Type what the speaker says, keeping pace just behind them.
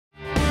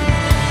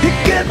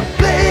never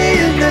play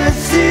an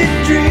acid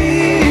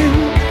dream.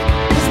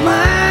 His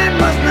mind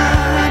was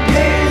not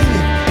hazy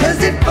as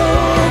it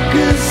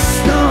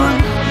focused on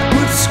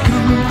what's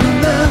coming from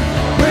the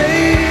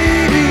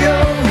radio.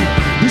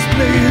 He's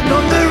playing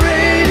on the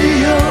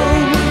radio.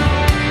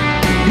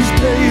 He's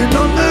playing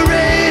on the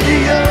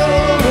radio.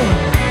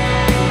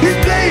 He's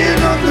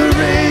playing on the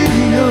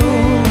radio.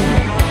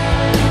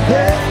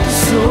 After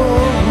so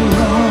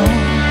long,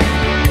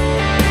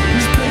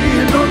 he's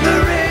playing on the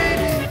radio.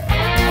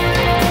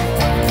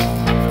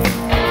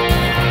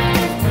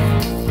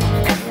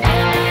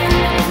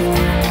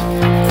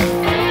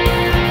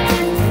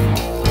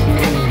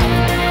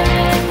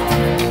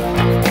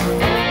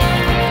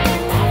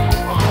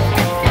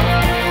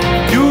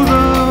 You're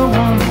the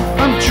one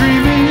I'm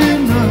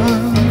dreaming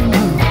of.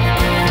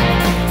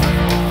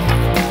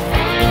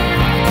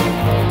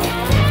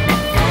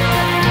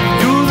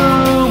 You're the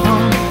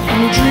one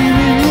I'm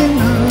dreaming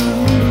of.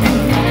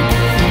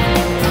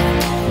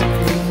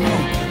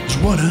 It's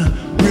what I'm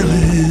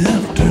really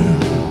after.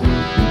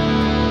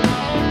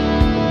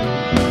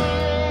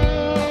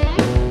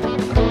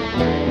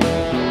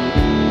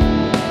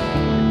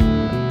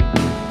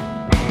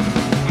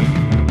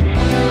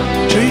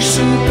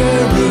 Chasing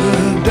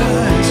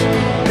paradise,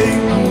 8,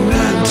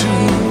 9 to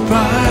 5.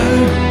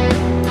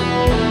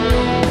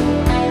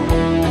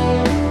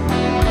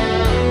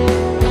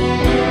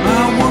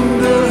 I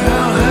wonder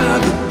how high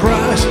the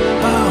price.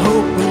 I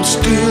hope I'm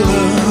still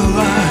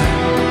alive.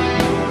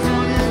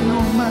 In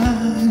your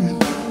mind,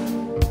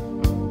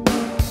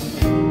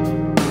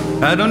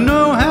 I don't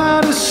know how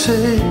to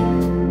say.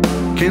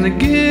 Can I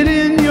get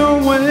in your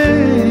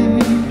way?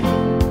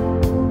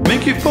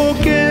 Make you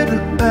forget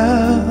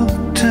about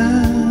time.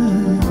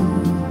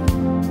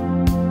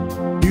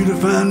 You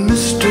define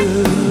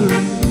mystery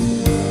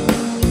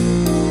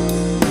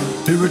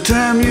every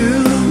time you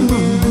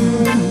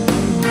move.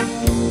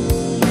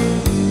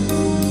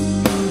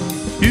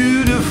 You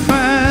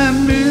define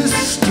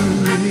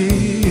mystery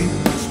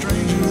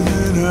stranger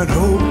than I'd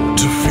hoped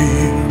to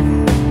feel.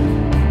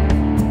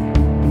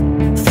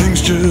 Things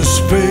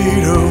just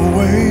fade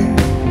away.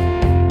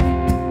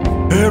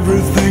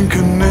 Everything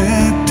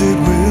connected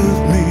with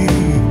me.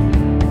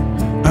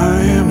 I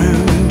am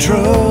in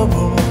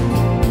trouble.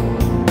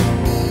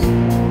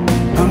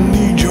 I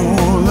need your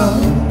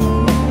love.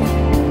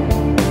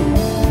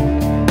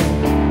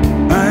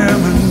 I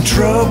am in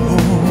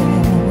trouble,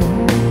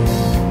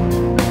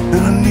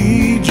 and I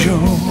need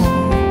your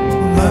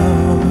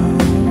love.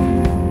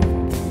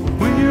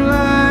 When you're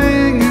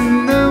lying in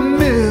the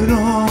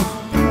middle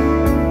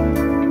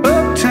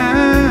of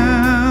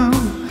town,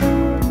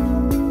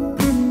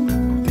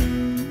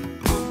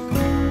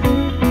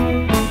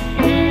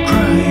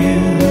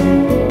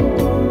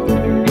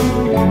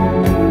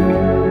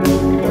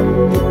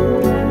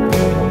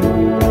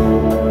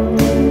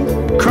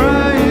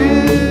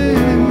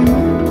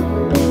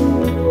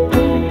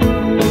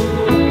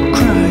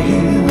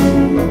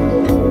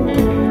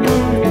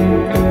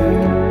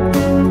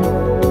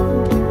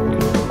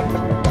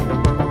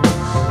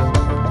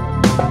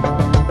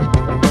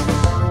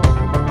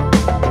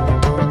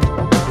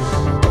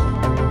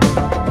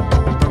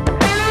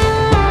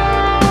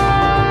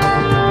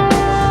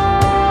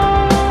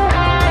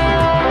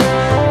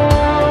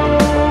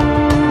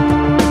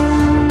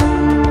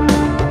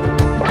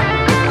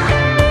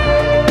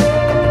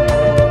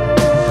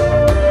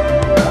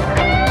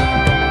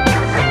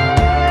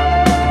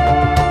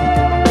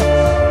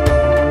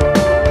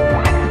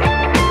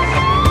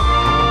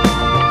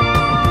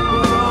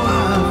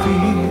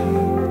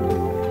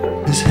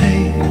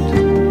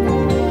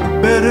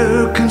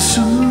 better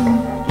consume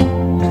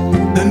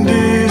than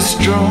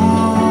destroy.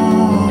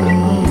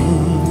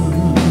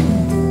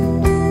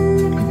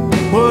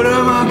 What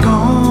am I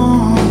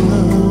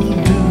gonna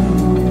do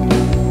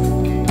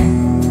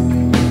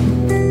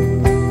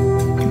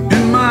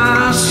in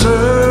my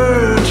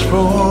search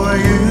for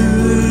you?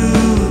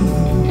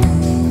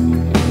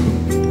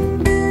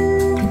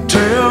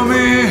 Tell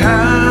me,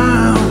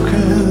 how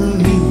can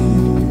you?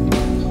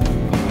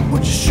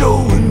 What you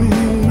showing me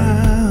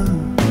now?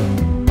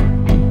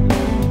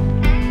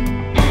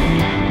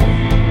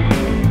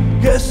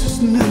 Guess it's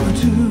never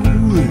too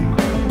late.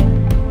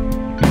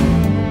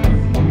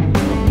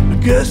 I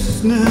guess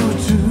it's never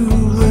too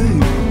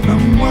late.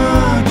 I'm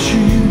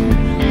watching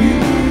you.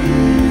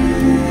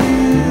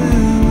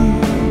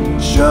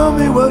 Show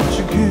me what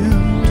you can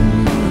do.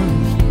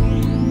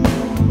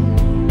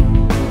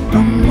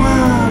 I'm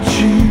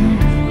watching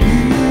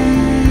you.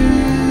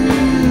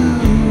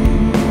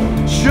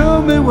 Show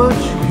me what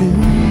you can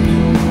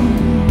do.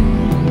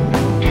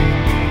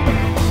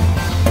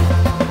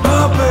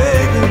 Oh,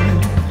 baby.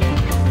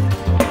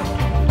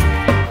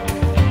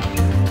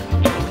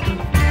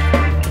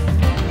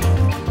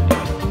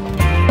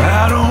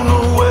 I don't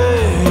know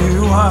where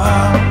you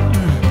are.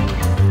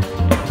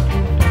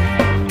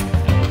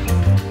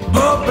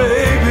 Oh,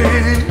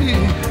 baby,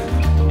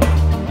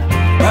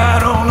 I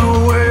don't know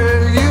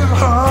where you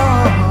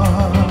are.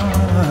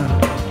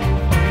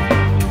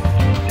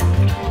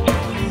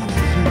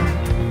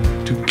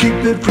 To keep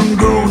it from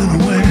going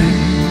away.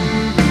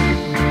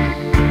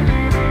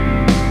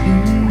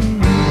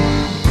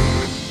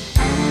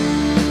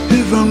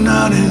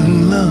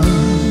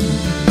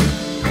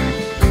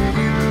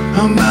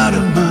 I'm out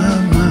of my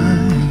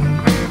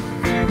mind.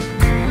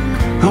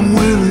 I'm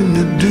willing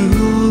to do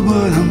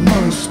what I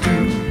must do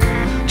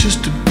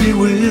just to be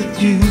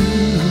with you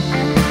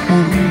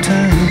one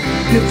time.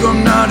 If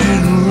I'm not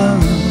in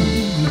love,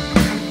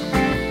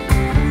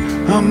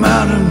 I'm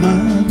out of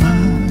my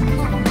mind.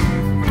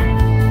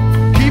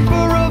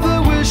 Keeper of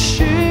the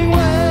wishing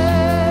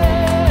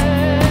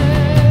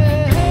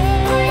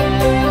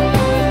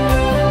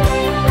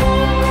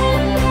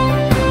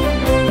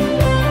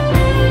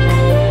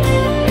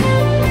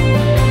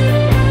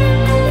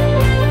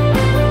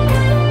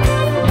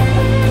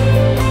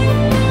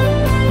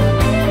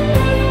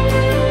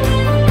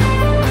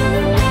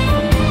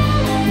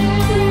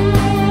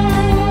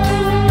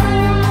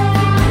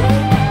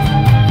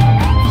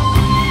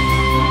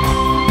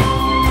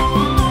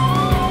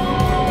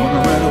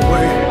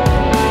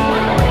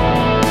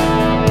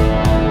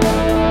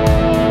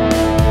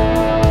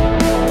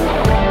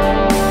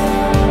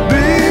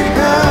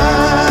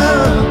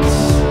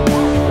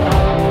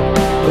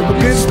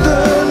against the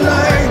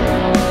light.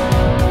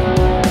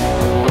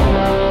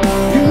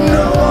 You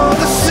know all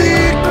the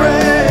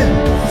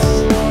secrets,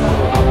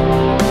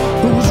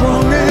 who's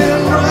wrong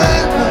and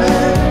right.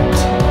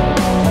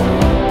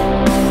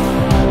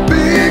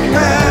 Big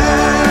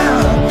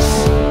house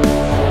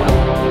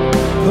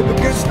up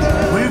against the.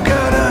 We've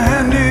got a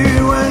handy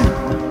way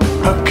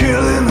of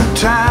killing the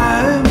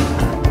time.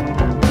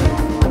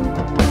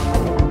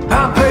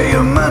 I'll pay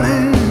you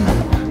money,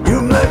 you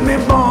let me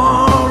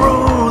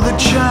borrow the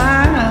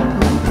chime.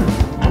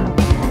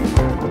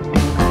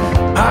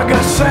 I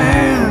got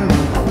sand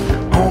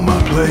on my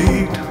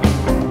plate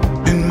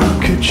in my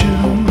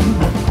kitchen,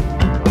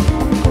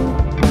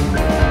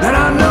 and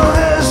I know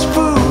there's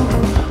food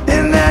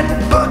in that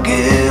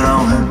bucket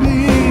on the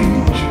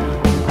beach.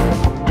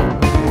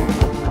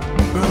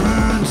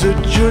 Burns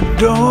at your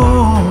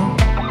door,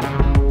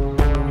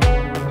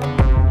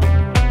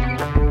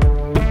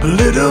 a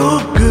little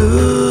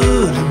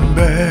good and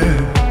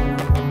bad,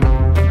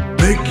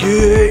 make you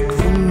ache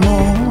for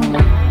more.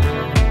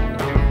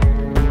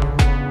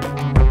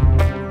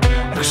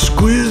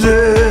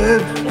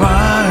 Exquisite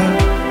fire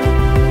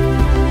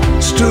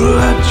still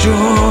at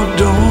your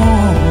door.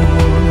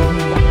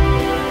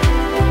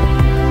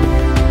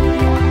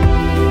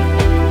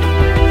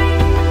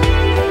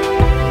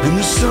 And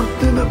there's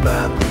something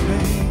about the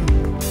pain.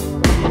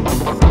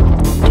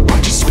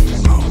 Watch the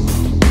spirit move,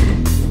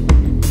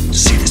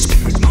 see the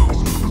spirit move.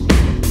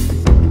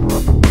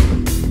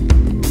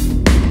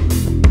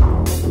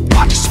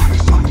 Watch the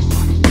spirit move,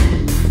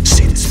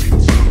 see the spirit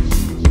move.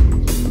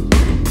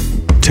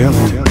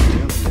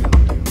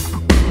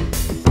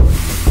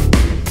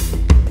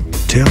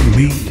 Tell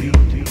me